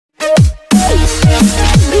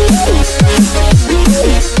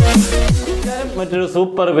മറ്റൊരു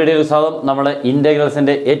super video സ്വാഗതം. നമ്മുടെ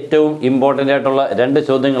ഇൻ്റഗ്രൽസിൻ്റെ ഏറ്റവും ഇമ്പോർട്ടൻ്റ് ആയിട്ടുള്ള 2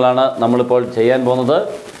 ചോദ്യങ്ങളാണ് നമ്മളിപ്പോൾ ചെയ്യാൻ പോകുന്നത്.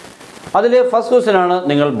 അതിൽ ഫസ്റ്റ് ക്വസ്റ്റ്യനാണ്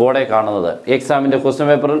നിങ്ങൾ ബോർഡിൽ കാണുന്നത്. എക്സാമിൻ്റെ ക്വസ്റ്റ്യൻ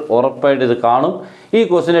പേപ്പറിൽ ഉറപ്പായിട്ട് ഇത് കാണും. ഈ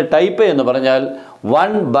ക്വസ്റ്റ്യൻ്റെ ടൈപ്പ് എന്ന് പറഞ്ഞാൽ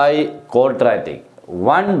 1/quadratic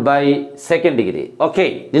 1/2 ഡിഗ്രി. ഓക്കെ,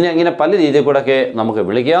 ഇതിനെ അങ്ങനെ പല രീതിയിൽ കൂടെയൊക്കെ നമുക്ക്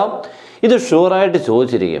വിളിക്കാം. ഇത് ഷുവറായിട്ട്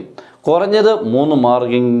ചോദിച്ചിരിക്കും. കുറഞ്ഞത് 3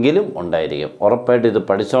 മാർക്കെങ്കിലും ഉണ്ടായിരിക്കും. ഉറപ്പായിട്ട് ഇത്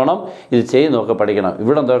പഠിച്ചോണം. ഇത് ചെയ്യുന്നതൊക്കെ പഠിക്കണം.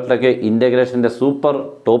 ഇവിടെ തൊട്ടൊക്കെ ഇൻ്റഗ്രേഷൻ്റെ സൂപ്പർ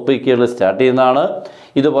ടോപ്പിക്കുകൾ സ്റ്റാർട്ട് ചെയ്യുന്നതാണ്.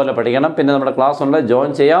 ഇതുപോലെ പഠിക്കണം. പിന്നെ നമ്മുടെ ക്ലാസ് ഉണ്ട്,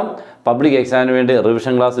 ജോയിൻ ചെയ്യാം. പബ്ലിക് എക്സാമിന് വേണ്ടി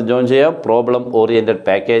റിവിഷൻ ക്ലാസ് ജോയിൻ ചെയ്യാം. പ്രോബ്ലം ഓറിയൻറ്റഡ്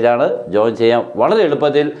പാക്കേജാണ്, ജോയിൻ ചെയ്യാം. വളരെ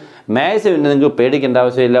എളുപ്പത്തിൽ മാത്സ് പിന്നെ നിങ്ങൾക്ക് പേടിക്കേണ്ട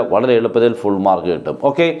ആവശ്യമില്ല. വളരെ എളുപ്പത്തിൽ ഫുൾ മാർക്ക് കിട്ടും.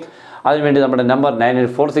 ഓക്കെ, അതിനുവേണ്ടി നമ്മുടെ നമ്പർ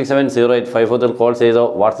 9846708543 കോൾ ചെയ്തോ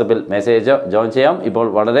വാട്സപ്പിൽ മെസ്സേജോ ജോയിൻ ചെയ്യാം. ഇപ്പോൾ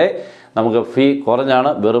വളരെ നമുക്ക് ഫീ കുറഞ്ഞാണ്,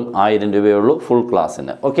 വെറും 1000 രൂപയേ ഉള്ളൂ ഫുൾ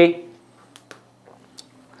ക്ലാസ്സിന്. ഓക്കെ,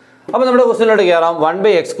 അപ്പോൾ നമ്മുടെ ക്വസ്റ്റ്യനിലോട്ട് കയറാം.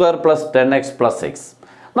 1/x² + 10x + 6.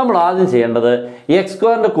 നമ്മൾ ആദ്യം ചെയ്യേണ്ടത്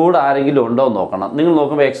x² കൂടെ ആരെങ്കിലും ഉണ്ടോ എന്ന് നോക്കണം. നിങ്ങൾ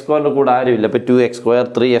നോക്കുമ്പോൾ x² കൂടെ ആരും ഇല്ല. ഇപ്പോൾ 2x²,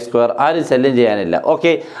 3x² ആരും ശല്യം ചെയ്യാനില്ല.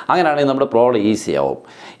 ഓക്കെ, അങ്ങനെയാണെങ്കിൽ നമ്മുടെ പ്രോബ്ലം ഈസി ആവും.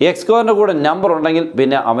 x² കൂടെ നമ്പർ ഉണ്ടെങ്കിൽ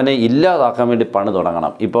പിന്നെ അവനെ ഇല്ലാതാക്കാൻ വേണ്ടി പണി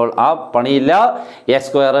തുടങ്ങണം. ഇപ്പോൾ ആ പണിയില്ല.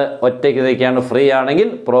 x² ഒറ്റയ്ക്ക് നിൽക്കാണ്ട് ഫ്രീ ആണെങ്കിൽ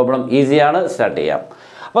പ്രോബ്ലം ഈസിയാണ്, സ്റ്റാർട്ട് ചെയ്യാം.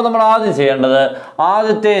 അപ്പോൾ നമ്മൾ ആദ്യം ചെയ്യേണ്ടത്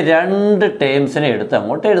ആദ്യത്തെ 2 ടേംസിനെ എടുത്ത്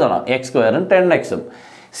അങ്ങോട്ട് എഴുതണം. x² 10x,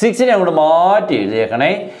 6 അങ്ങോട്ട് മാറ്റി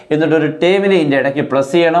എഴുതിയേക്കണേ. എന്നിട്ടൊരു ടേമിനെ ഇതിൻ്റെ ഇടയ്ക്ക്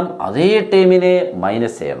പ്ലസ് ചെയ്യണം, അതേ ടേമിനെ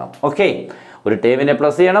മൈനസ് ചെയ്യണം. ഓക്കെ, ഒരു ടേമിനെ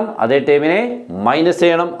പ്ലസ് ചെയ്യണം, അതേ ടേമിനെ മൈനസ്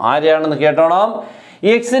ചെയ്യണം. ആരെയാണെന്ന് കേട്ടോണം.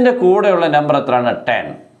 എക്സിൻ്റെ കൂടെയുള്ള നമ്പർ എത്രയാണ്? 10.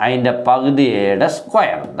 അതിൻ്റെ പകുതിയുടെ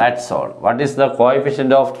square. That's all. What is the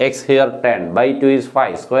coefficient of X here? 10/2 is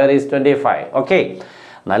 5, square is 25. Okay,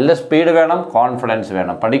 നല്ല സ്പീഡ് വേണം, കോൺഫിഡൻസ്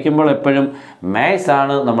വേണം. പഠിക്കുമ്പോൾ എപ്പോഴും മാത്സ്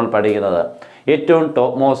ആണ് നമ്മൾ പഠിക്കുന്നത്. ഏറ്റവും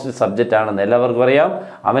ടോപ്പ് മോസ്റ്റ് സബ്ജക്റ്റ് ആണെന്ന് എല്ലാവർക്കും അറിയാം.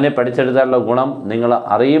 അവനെ പഠിച്ചെടുത്താനുള്ള ഗുണം നിങ്ങൾ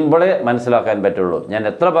അറിയുമ്പോഴേ മനസ്സിലാക്കാൻ പറ്റുള്ളൂ. ഞാൻ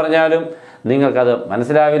എത്ര പറഞ്ഞാലും നിങ്ങൾക്കത്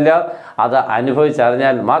മനസ്സിലാവില്ല. അത്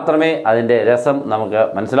അനുഭവിച്ചറിഞ്ഞാൽ മാത്രമേ അതിൻ്റെ രസം നമുക്ക്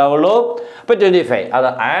മനസ്സിലാവുള്ളൂ. അപ്പോൾ 25 അത്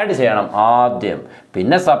ആഡ് ചെയ്യണം ആദ്യം,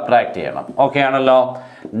 പിന്നെ സബ്ട്രാക്ട് ചെയ്യണം. ഓക്കെ ആണല്ലോ.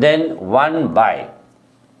 ദെൻ 1/,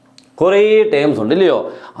 കുറേ ടേംസ് ഉണ്ട് ഇല്ലയോ?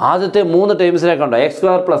 ആദ്യത്തെ 3 ടേംസിനെ കണ്ടോ? x²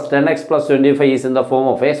 + 10x + 25 is in the form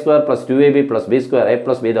of a² + 2ab + b² a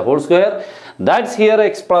 + b the whole square. That's here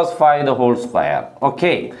x + 5 the whole square.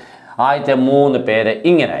 Okay, ആദ്യത്തെ 3 പേര്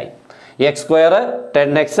ഇങ്ങനായി. x²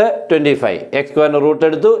 10x 25, x² റൂട്ട്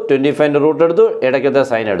എടുത്തു, 25 റൂട്ട് എടുത്തു, ഇടയ്ക്കത്തെ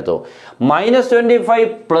സൈൻ എടുത്തു. -25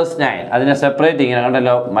 + 9 അതിനെ സെപ്പറേറ്റ് ഇങ്ങനെ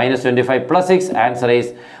കണ്ടല്ലോ. -25 + 6 ആൻസർ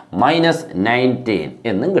ഈസ് -19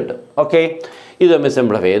 എന്നും കിട്ടും. ഓക്കെ, ഇത് നമ്മൾ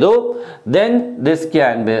സിംപ്ലിഫൈ ചെയ്തു. Then this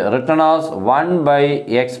can be written as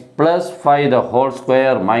 1/x + 5 the whole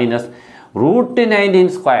square minus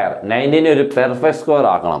 √19². 19 ഒരു പെർഫെക്റ്റ് സ്ക്വയർ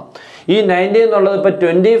ആക്കണം. ഈ 19 എന്നുള്ളത് ഇപ്പോൾ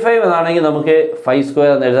 25 എന്നാണെങ്കിൽ നമുക്ക് 5²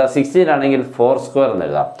 എന്ന് എഴുതാം, 16 ആണെങ്കിൽ 4² എന്ന്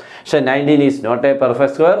എഴുതാം. പക്ഷേ 19 is not A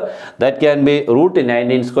perfect square. That can be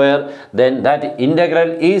 √19². Then that integral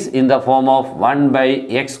is in the form of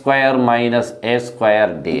 1/x² -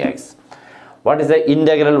 a² dx. What is the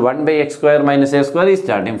integral? 1/x² - a² is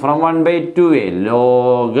starting from 1/2a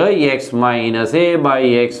log x minus a by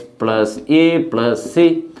x plus a plus c.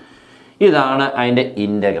 ഇതാണ് അതിൻ്റെ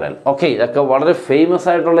integral. Okay, ഇതൊക്കെ വളരെ famous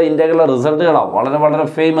ആയിട്ടുള്ള integral റിസൾട്ടുകളാണ്. വളരെ വളരെ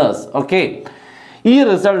famous. Okay, ഈ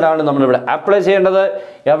റിസൾട്ടാണ് നമ്മളിവിടെ അപ്ലൈ ചെയ്യേണ്ടത്.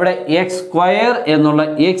 എവിടെ? x² എന്നുള്ള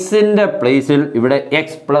എക്സിൻ്റെ പ്ലേസിൽ ഇവിടെ x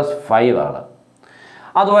 + 5 ആണ്.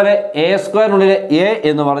 അതുപോലെ a²-നുള്ളിലെ a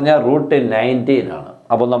എന്ന് പറഞ്ഞാൽ √19 ആണ്.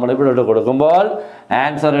 അപ്പോൾ നമ്മൾ ഇവിടെ കൊടുക്കുമ്പോൾ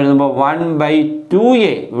ആൻസർ എഴുതുമ്പോൾ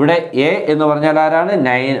 1/2a. ഇവിടെ a എന്ന് പറഞ്ഞാൽ ആരാണ്?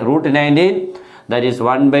 √19. That is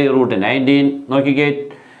 1/√19. നോക്കിക്കേ,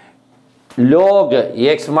 log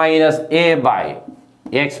x minus a by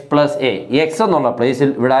x plus a. x എന്നുള്ള പ്ലേസിൽ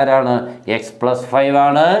ഇവിടെ ആരാണ്? x + 5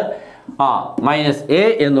 ആണ്. മൈനസ് a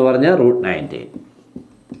എന്ന് പറഞ്ഞാൽ √19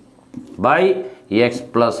 by x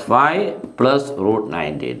 + 5 plus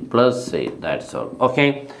 √19 plus c. That's all. Okay,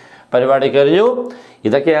 പരിപാടി കഴിഞ്ഞു.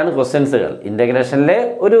 ഇതൊക്കെയാണ് ക്വസ്റ്റ്യൻസുകൾ. ഇൻ്റഗ്രേഷനിലെ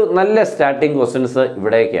ഒരു നല്ല സ്റ്റാർട്ടിങ് ക്വസ്റ്റ്യൻസ്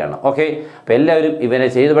ഇവിടെയൊക്കെയാണ്. ഓക്കെ, അപ്പോൾ എല്ലാവരും ഇവനെ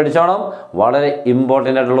ചെയ്ത് പഠിച്ചോണം. വളരെ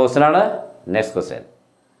ഇമ്പോർട്ടൻ്റ് ആയിട്ടുള്ള ക്വസ്റ്റ്യനാണ്.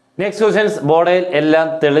 നെക്സ്റ്റ് ക്വസ്റ്റ്യൻസ് ബോർഡിൽ എല്ലാം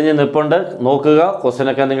തെളിഞ്ഞ് നിൽപ്പുണ്ട്. നോക്കുക.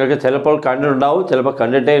 ക്വസ്റ്റ്യനൊക്കെ നിങ്ങൾക്ക് ചിലപ്പോൾ കണ്ടിട്ടുണ്ടാവും, ചിലപ്പോൾ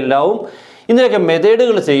കണ്ടിട്ടേ ഉണ്ടാവും. ഇതിനൊക്കെ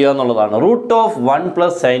മെത്തേഡുകൾ ചെയ്യുക എന്നുള്ളതാണ്. √1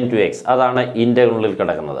 + sin 2x അതാണ് ഇൻ്റഗ്രലിൽ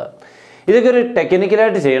കിടക്കുന്നത്. ഇതൊക്കെ ഒരു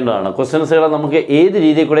ടെക്നിക്കലായിട്ട് ചെയ്യേണ്ടതാണ്. ക്വസ്റ്റ്യൻസുകൾ നമുക്ക് ഏത്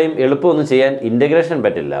രീതിയിൽ കൂടെയും എളുപ്പമൊന്നും ചെയ്യാൻ ഇൻ്റഗ്രേഷൻ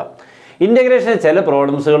പറ്റില്ല. ഇൻ്റഗ്രേഷൻ ചില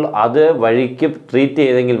പ്രോബ്ലംസുകൾ അത് വഴിക്ക് ട്രീറ്റ്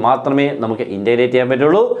ചെയ്തെങ്കിൽ മാത്രമേ നമുക്ക് ഇൻ്റഗ്രേറ്റ് ചെയ്യാൻ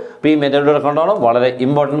പറ്റുള്ളൂ. അപ്പോൾ ഈ മെത്തേഡുകൾ കൊണ്ടാണ് വളരെ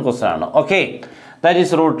ഇമ്പോർട്ടൻറ്റ് ക്വസ്റ്റ്യൻ ആണ്. ഓക്കെ, ദാറ്റ്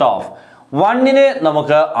ഈസ് √1നെ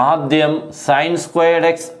നമുക്ക് ആദ്യം sin²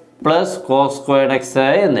 x + cos² x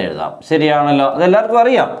എന്ന് എഴുതാം. ശരിയാണല്ലോ, അതെല്ലാവർക്കും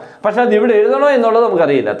അറിയാം. പക്ഷെ അത് ഇവിടെ എഴുതണോ എന്നുള്ളത്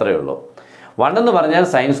നമുക്കറിയില്ല, അത്രയേ ഉള്ളൂ. 1 എന്ന് പറഞ്ഞാൽ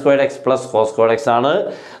sign squared X plus cos squared X ആണ്.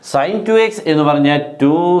 സൈൻ 2x എന്ന് പറഞ്ഞാൽ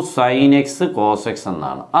 2 സൈൻ എക്സ് കോസ് എക്സ്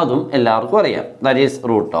എന്നാണ്. അതും എല്ലാവർക്കും അറിയാം. ദാറ്റ് ഈസ്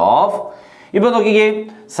റൂട്ട് ഓഫ്, ഇപ്പോൾ നോക്കിക്കേ,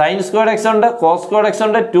 സൈൻ സ്ക്വയർഡ് എക്സ് ഉണ്ട്, കോസ് സ്ക്വയർഡ് എക്സ്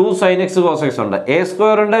ഉണ്ട്, 2 സൈൻ എക്സ് കോസ് എക്സ് ഉണ്ട്, എ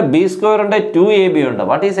സ്ക്വയർ ഉണ്ട്, ബി സ്ക്വയർ ഉണ്ട്, 2ab ഉണ്ട്.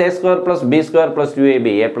 What is A square plus B square plus 2ab?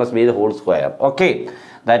 A plus B the whole square. Okay,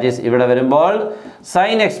 that is ഇവിടെ വരുമ്പോൾ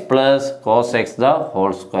sign X plus cos X the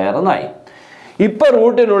whole square എന്നായി. ഇപ്പോൾ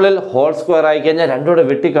റൂട്ടിനുള്ളിൽ whole square ആയി കഴിഞ്ഞാൽ രണ്ടുകൂടെ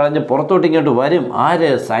വെട്ടിക്കളഞ്ഞ് പുറത്തോട്ട് ഇങ്ങോട്ട് വരും. ആര്?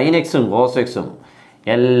 സൈൻ എക്സും കോസ് എക്സും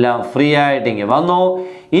എല്ലാം ഫ്രീ ആയിട്ട് ഇങ്ങനെ വന്നു.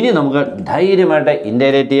 ഇനി നമുക്ക് ധൈര്യമായിട്ട്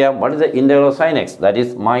ഇൻ്റഗ്രേറ്റ് ചെയ്യാം. What is the integral of sine X? That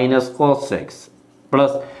is minus cos X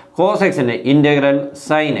plus cos എക്സിൻ്റെ integral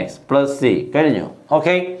sign X plus C. കഴിഞ്ഞു.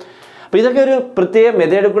 ഓക്കെ, അപ്പോൾ ഇതൊക്കെ ഒരു പ്രത്യേക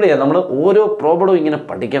മെത്തേഡ് കൂടിയാണ്. നമ്മൾ ഓരോ പ്രോബ്ലവും ഇങ്ങനെ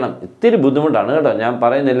പഠിക്കണം. ഇത്തിരി ബുദ്ധിമുട്ടാണ് കേട്ടോ, ഞാൻ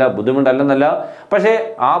പറയുന്നില്ല ബുദ്ധിമുട്ടല്ലെന്നല്ല, പക്ഷേ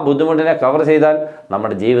ആ ബുദ്ധിമുട്ടിനെ കവർ ചെയ്താൽ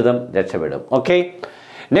നമ്മുടെ ജീവിതം രക്ഷപ്പെടും. Okay,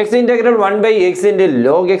 next integral 1/x into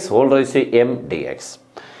log x whole raise to m dx.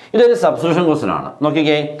 ഇതൊരു സബ്സ്റ്റിറ്റ്യൂഷൻ ക്വസ്റ്റൻ ആണ്.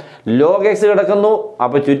 നോക്കിക്കേ, log x കിടക്കുന്നു,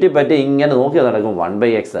 അപ്പോൾ ചുറ്റിപ്പറ്റി ഇങ്ങനെ നോക്കി നടക്കും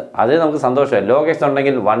 1/x. അതേ നമുക്ക് സന്തോഷമായി. log x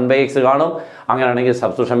ഉണ്ടെങ്കിൽ 1/x കാണും. അങ്ങനെയാണെങ്കിൽ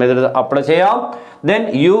സബ്സ്റ്റിറ്റ്യൂഷൻ മെത്തേഡ് അപ്ലൈ ചെയ്യാം. Then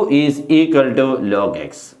u is equal to log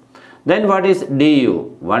x. Then what is du?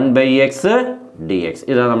 1/x dx.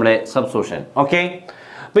 ഇതാണ് നമ്മുടെ സബ്സ്റ്റിറ്റ്യൂഷൻ. ഓക്കെ,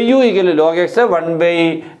 അപ്പോൾ u equal log x,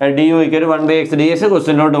 du equal 1/x dx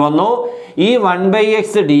ക്വസ്റ്റ്യനിലോട്ട് വന്നു. ഈ 1/x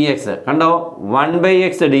dx കണ്ടോ,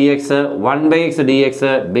 1/x dx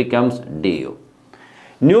becomes du.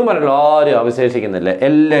 Numeral ആരും അവശേഷിക്കുന്നില്ല,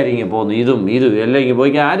 എല്ലാവരും ഇങ്ങനെ പോകുന്നു. ഇതും എല്ലാം ഇങ്ങനെ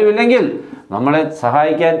പോയിക്കാൻ ആരുമില്ലെങ്കിൽ നമ്മളെ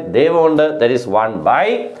സഹായിക്കാൻ ദൈവമുണ്ട്. That is 1/.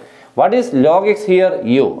 What is log x here?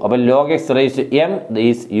 u. അപ്പോൾ log x raised to m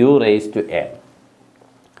is u raised to m.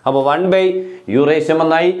 അപ്പോൾ 1/u raised to m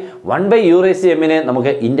എന്നായി. 1/u raised to m നെ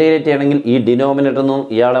നമുക്ക് ഇൻ്റഗ്രേറ്റ് ചെയ്യണമെങ്കിൽ ഈ ഡിനോമിനേറ്റർ ഒന്നും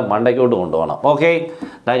ഇയാളെ മണ്ടയ്ക്കോട്ട് കൊണ്ടുപോകണം. Okay,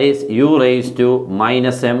 that is u raised to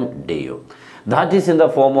minus m du. That is in the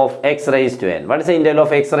form of x raised to n. What is the integral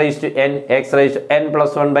of x raised to n? X raised to n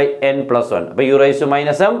plus 1 by n plus 1. അപ്പോൾ u raised to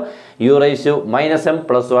minus m, u raised to minus m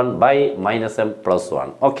plus 1 by minus m plus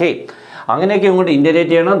 1. Okay, അങ്ങനെയൊക്കെ ഇങ്ങോട്ട്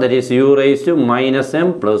integrate ചെയ്യണം. That is u raised to minus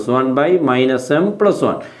m plus 1 by minus m plus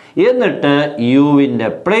 1. എന്നിട്ട് യുവിൻ്റെ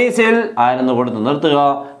പ്ലേസിൽ ആരെന്ന് കൊടുത്ത് നിർത്തുക?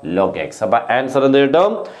 log x. അപ്പോൾ ആൻസർ എന്ത്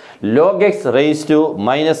കിട്ടും? log x raised to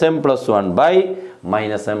minus m plus 1 by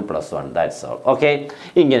minus m plus 1. That's all. Okay,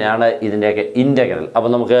 ഇങ്ങനെയാണ് ഇതിൻ്റെയൊക്കെ ഇൻ്റഗ്രൽ. അപ്പോൾ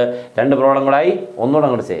നമുക്ക് രണ്ട് പ്രോബ്ലങ്ങളായി ഒന്നുകൂടെ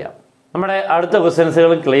അങ്ങോട്ട് ചെയ്യാം. നമ്മുടെ അടുത്ത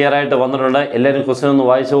ക്വസ്റ്റ്യൻസുകൾ ക്ലിയർ ആയിട്ട് വന്നിട്ടുണ്ട്. എല്ലാവരും ക്വസ്റ്റ്യൻ ഒന്ന്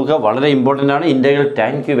വായിച്ചു നോക്കുക, വളരെ ഇമ്പോർട്ടൻ്റ് ആണ്. ഇൻ്റഗ്രൽ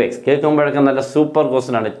tan cube x കേൾക്കുമ്പോഴൊക്കെ നല്ല സൂപ്പർ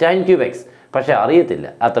ക്വസ്റ്റ്യൻ ആണ് tan cube x, പക്ഷേ അറിയത്തില്ല,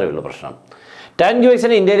 അത്രയേ ഉള്ളൂ പ്രശ്നം. tan cube x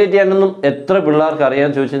നെ ഇൻ്റഗ്രേറ്റ് ചെയ്യാനൊന്നും എത്ര പിള്ളേർക്ക്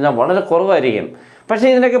അറിയാമെന്ന് ചോദിച്ചു കഴിഞ്ഞാൽ വളരെ കുറവായിരിക്കും. പക്ഷേ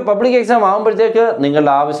ഇതിനൊക്കെ പബ്ലിക് എക്സാം ആകുമ്പോഴത്തേക്ക്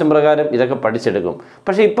നിങ്ങളുടെ ആവശ്യം പ്രകാരം ഇതൊക്കെ പഠിച്ചെടുക്കും.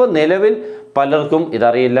 പക്ഷേ ഇപ്പോൾ നിലവിൽ പലർക്കും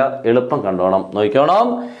ഇതറിയില്ല. എളുപ്പം കണ്ടോണം, നോക്കിക്കോണം.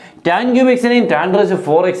 tan cube x നെയും tan raised to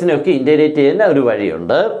 4x നെയും ഒക്കെ ഇൻ്റഗ്രേറ്റ് ചെയ്യുന്ന ഒരു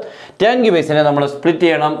വഴിയുണ്ട്. tan cube x നെ നമ്മൾ സ്പ്ലിറ്റ്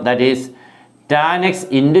ചെയ്യണം. That is tan x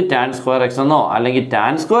into tan square X എന്നോ അല്ലെങ്കിൽ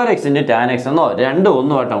tan square X into tan x എന്നോ രണ്ടും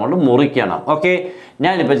ഒന്നുമായിട്ട് അങ്ങോട്ട് മുറിക്കണം. ഓക്കെ,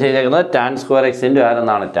 ഞാനിപ്പോൾ ചെയ്തേക്കുന്നത് tan square X into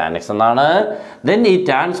ആരെന്നാണ് tan x എന്നാണ്. ദെൻ ഈ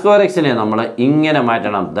tan സ്ക്വയർ എക്സിനെ നമ്മൾ ഇങ്ങനെ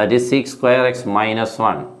മാറ്റണം. That is 6 square X minus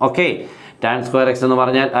 1. Okay, tan square X എന്ന്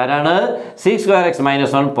പറഞ്ഞാൽ ആരാണ്? 6 square X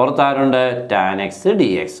minus 1. പുറത്താരുണ്ട്? tan x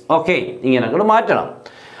dx. Okay, ഇങ്ങനെ അങ്ങോട്ട് മാറ്റണം.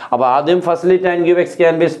 അപ്പോൾ ആദ്യം firstly tan cube x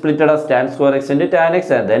can be splitted as tan square x into tan x,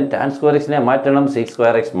 and then tan square x നെ മാറ്റണം 6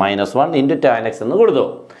 square x minus 1 into tan x എന്ന് കൊടുത്തു.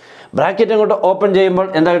 Bracket അങ്ങോട്ട് ഓപ്പൺ ചെയ്യുമ്പോൾ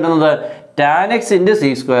എന്താ കിട്ടുന്നത്? tan x into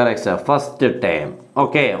 6 square x first term.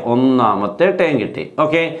 Okay, ഒന്നാമത്തെ term കിട്ടി.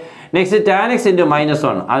 Okay, next tan x into minus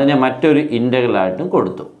 1 അതിനെ മറ്റൊരു ഇൻ്റഗ്രലായിട്ടും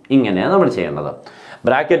കൊടുത്തു. ഇങ്ങനെയാണ് നമ്മൾ ചെയ്യേണ്ടത്.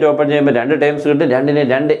 ബ്രാക്കറ്റ് ഓപ്പൺ ചെയ്യുമ്പോൾ രണ്ട് ടേംസ് കിട്ടും, രണ്ടിനെ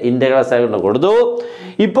രണ്ട് ഇൻ്റഗ്രൽസ് ആയിട്ട് കൊടുത്തു.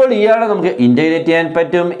 ഇപ്പോൾ ഇയാളെ നമുക്ക് ഇൻ്റഗ്രേറ്റ് ചെയ്യാൻ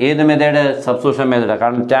പറ്റും. ഏത് മെത്തേഡ്? Substitution method.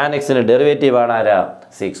 കാരണം tan xന്റെ ഡെറിവേറ്റീവ് ആണ് ആരാ?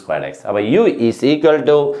 6 squared x. അപ്പോൾ u is equal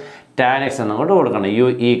to tan x എന്നങ്ങോട്ട് കൊടുക്കണം. u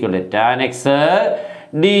equal to tan x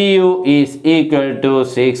du is equal to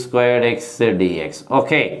 6 squared x dx.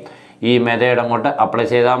 Okay, ഈ മെത്തേഡ് അങ്ങോട്ട് അപ്ലൈ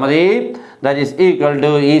ചെയ്താൽ മതി. ദാറ്റ് ഈസ് ഈക്വൽ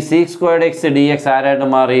ടു ഈ 6 squared x dx ആരായിട്ട്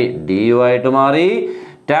മാറി? du ആയിട്ട് മാറി.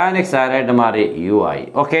 tan x ആരായിട്ട് മാറി? u ആയി.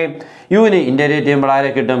 ഓക്കെ, യുവിന് ഇൻ്റഗ്രേറ്റ് ചെയ്യുമ്പോൾ ആരെ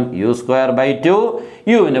കിട്ടും? u²/2.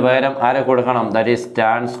 യുവിന് പകരം ആരെ കൊടുക്കണം? That is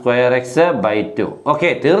tan square X by 2. Okay,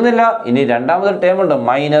 തീർന്നില്ല. ഇനി രണ്ടാമതൊരു ടേം ഉണ്ട്,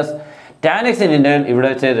 മൈനസ് tan x ഇൻ്റഗ്രൽ ഇവിടെ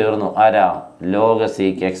വെച്ച് തീർന്നു. ആരാ? log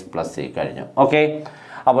sec x plus c. കഴിഞ്ഞു. ഓക്കെ,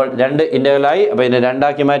 അപ്പോൾ രണ്ട് ഇൻ്റഗ്രലായി. അപ്പോൾ ഇതിനെ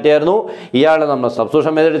രണ്ടാക്കി മാറ്റിയായിരുന്നു. ഇയാളെ നമ്മൾ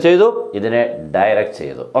സബ്സ്റ്റിറ്റ്യൂഷൻ മെത്തേഡ് ചെയ്തു, ഇതിനെ ഡയറക്റ്റ്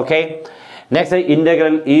ചെയ്തു. Okay, next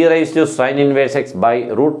integral e raise to sin inverse x by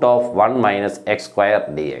root of 1 minus x square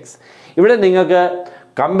dx. ഇവിടെ നിങ്ങൾക്ക്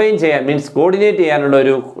കമ്പൈൻ ചെയ്യാൻ മീൻസ് കോർഡിനേറ്റ് ചെയ്യാനുള്ള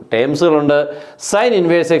ഒരു ടേംസുകളുണ്ട്. സൈൻ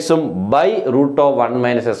ഇൻവേഴ്സ് എക്സും by root of 1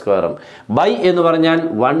 minus X സ്ക്വയറും. ബൈ എന്ന് പറഞ്ഞാൽ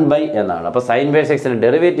 1 ബൈ എന്നാണ്. അപ്പോൾ സൈൻ ഇൻവേഴ്സ് എക്സിൻ്റെ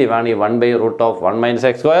ഡെറിവേറ്റീവ് ആണ് ഈ 1 by root of 1 minus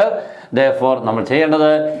X square. Therefore നമ്മൾ ചെയ്യേണ്ടത്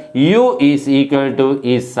u is equal to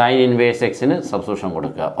ഈ സൈൻ ഇൻവേഴ്സ് എക്സിന് സബ്സ്റ്റിറ്റ്യൂഷൻ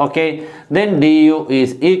കൊടുക്കുക. Okay, then du is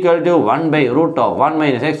equal to 1 by root of 1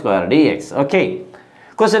 minus X square dx. Okay,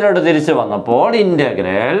 ക്വസ്റ്റ്യനോട് തിരിച്ച് വന്നപ്പോൾ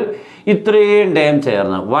ഇൻ്റഗ്രൽ ഇത്രയും ടേം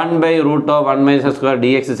ചേർന്ന് 1 by root of 1 minus X square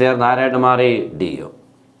dx ചേർന്ന് ആരായിട്ട് മാറി? du.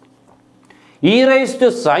 e raise to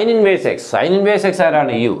sine inverse X. Sine inverse X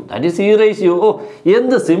ആരാണ്? u. That is e rice u. ഓ,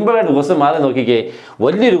 എന്ത് സിമ്പിളായിട്ട് question മാറി നോക്കിക്കേ.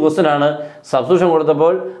 വലിയൊരു ക്വസ്റ്റ്യൻ ആണ്. സബ്സ്റ്റിറ്റ്യൂഷൻ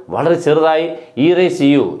കൊടുത്തപ്പോൾ വളരെ ചെറുതായി e റൈസ്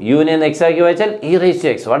u. യുവിനെ എക്സ് ആക്കി വായിച്ചാൽ e rice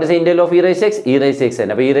X. What is integral of e rice X? e rice X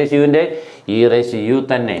തന്നെ. അപ്പോൾ e റൈസ് യുവിൻ്റെ e റൈസ് u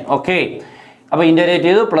തന്നെ. ഓക്കെ, അപ്പോൾ ഇൻ്റഗ്രേറ്റ്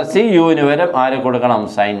ചെയ്തു പ്ലസ് സി യുവിന് വരും ആര് കൊടുക്കണം?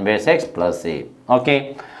 Sine inverse X plus C. Okay,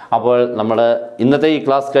 അപ്പോൾ നമ്മൾ ഇന്നത്തെ ഈ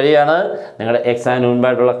ക്ലാസ് കഴിയാണ്. നിങ്ങളുടെ എക്സാമിന്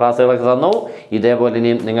മുൻപായിട്ടുള്ള ക്ലാസ്സുകളൊക്കെ തന്നു. ഇതേപോലെ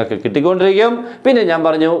ഇനിയും നിങ്ങൾക്ക് കിട്ടിക്കൊണ്ടിരിക്കും. പിന്നെ ഞാൻ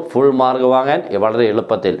പറഞ്ഞു ഫുൾ മാർക്ക് വാങ്ങാൻ വളരെ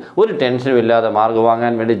എളുപ്പത്തിൽ ഒരു ടെൻഷനും ഇല്ലാതെ മാർക്ക്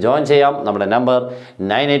വാങ്ങാൻ വേണ്ടി ജോയിൻ ചെയ്യാം. നമ്മുടെ നമ്പർ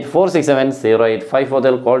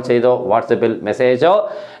 9846708540 കോൾ ചെയ്തോ വാട്സപ്പിൽ മെസ്സേജ് അയച്ചോ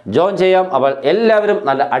ജോയിൻ ചെയ്യാം. അപ്പോൾ എല്ലാവരും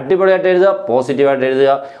നല്ല അടിപൊളിയായിട്ട് എഴുതുക, പോസിറ്റീവായിട്ട്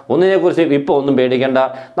എഴുതുക. ഒന്നിനെക്കുറിച്ച് ഇപ്പോൾ ഒന്നും പേടിക്കേണ്ട.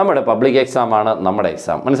 നമ്മുടെ പബ്ലിക് എക്സാമാണ് നമ്മുടെ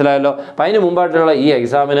എക്സാം, മനസ്സിലായല്ലോ. അപ്പോൾ അതിന് മുമ്പായിട്ടുള്ള ഈ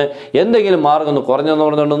എക്സാമിന് എന്തെങ്കിലും മാർക്ക് ഒന്ന്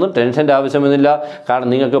കുറഞ്ഞെന്നുകൊണ്ടൊന്നും ടെൻഷൻ്റെ ആവശ്യമൊന്നുമില്ല. കാരണം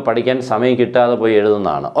നിങ്ങൾക്ക് പഠിക്കാൻ സമയം കിട്ടാതെ പോയി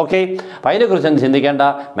എഴുതുന്നതാണ്. ഓക്കെ, അപ്പോൾ അതിനെക്കുറിച്ചൊന്നും ചിന്തിക്കേണ്ട.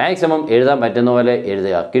 മാക്സിമം എഴുതാൻ പറ്റുന്ന പോലെ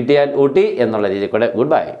എഴുതുക. കിട്ടിയാൽ ഊട്ടി എന്നുള്ള രീതിയിൽ കൂടെ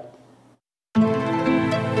ഗുഡ് ബൈ.